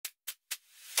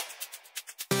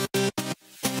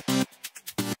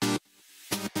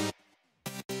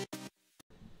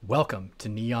Welcome to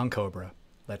Neon Cobra.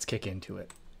 Let's kick into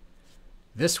it.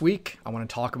 This week, I want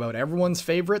to talk about everyone's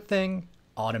favorite thing,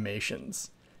 automations.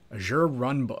 Azure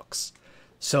Runbooks.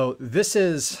 So this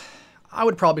is, I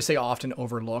would probably say, often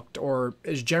overlooked or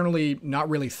is generally not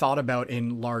really thought about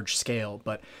in large scale,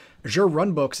 but Azure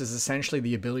Runbooks is essentially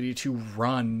the ability to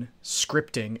run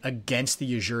scripting against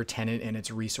the Azure tenant and its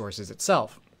resources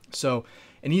itself. So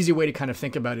an easy way to kind of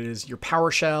think about it is your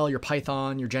PowerShell, your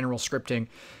Python, your general scripting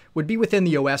would be within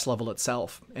the OS level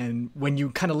itself. And when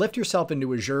you kind of lift yourself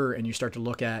into Azure and you start to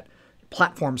look at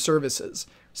platform services,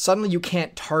 suddenly you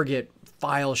can't target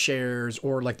file shares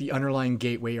or like the underlying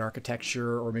gateway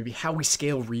architecture or maybe how we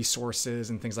scale resources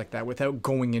and things like that without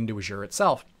going into Azure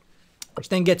itself, which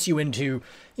then gets you into,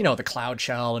 the Cloud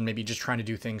Shell and maybe just trying to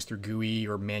do things through GUI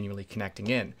or manually connecting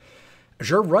in.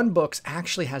 Azure Runbooks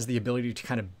actually has the ability to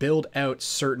kind of build out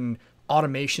certain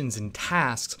automations and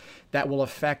tasks that will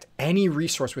affect any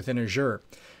resource within Azure.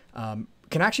 Can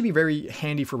actually be very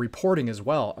handy for reporting as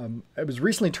well. I was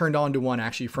recently turned on to one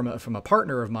actually from a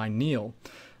partner of mine, Neil.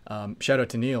 Shout out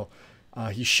to Neil.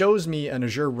 He shows me an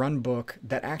Azure Runbook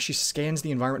that actually scans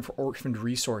the environment for orphaned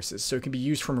resources, so it can be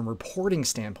used from a reporting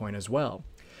standpoint as well.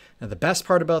 Now, the best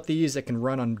part about these, it can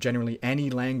run on generally any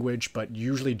language, but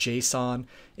usually JSON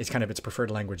is kind of its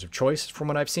preferred language of choice from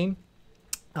what I've seen.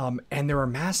 And there are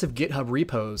massive GitHub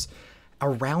repos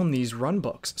around these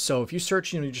runbooks. So if you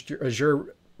search, just your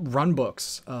Azure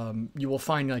Runbooks, you will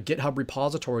find GitHub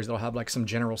repositories that'll have like some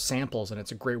general samples, and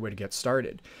it's a great way to get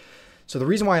started. So the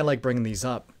reason why I like bringing these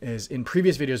up is in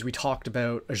previous videos, we talked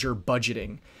about Azure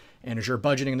budgeting. And Azure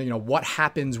budgeting, what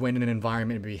happens when an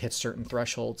environment maybe hits certain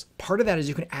thresholds. Part of that is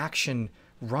you can action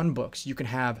runbooks. You can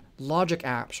have logic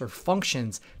apps or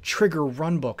functions trigger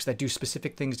runbooks that do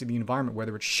specific things to the environment,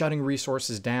 whether it's shutting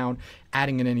resources down,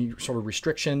 adding in any sort of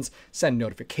restrictions, send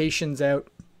notifications out,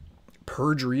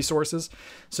 purge resources.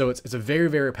 So it's a very,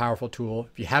 very powerful tool.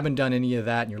 If you haven't done any of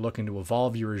that and you're looking to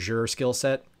evolve your Azure skill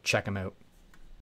set, check them out.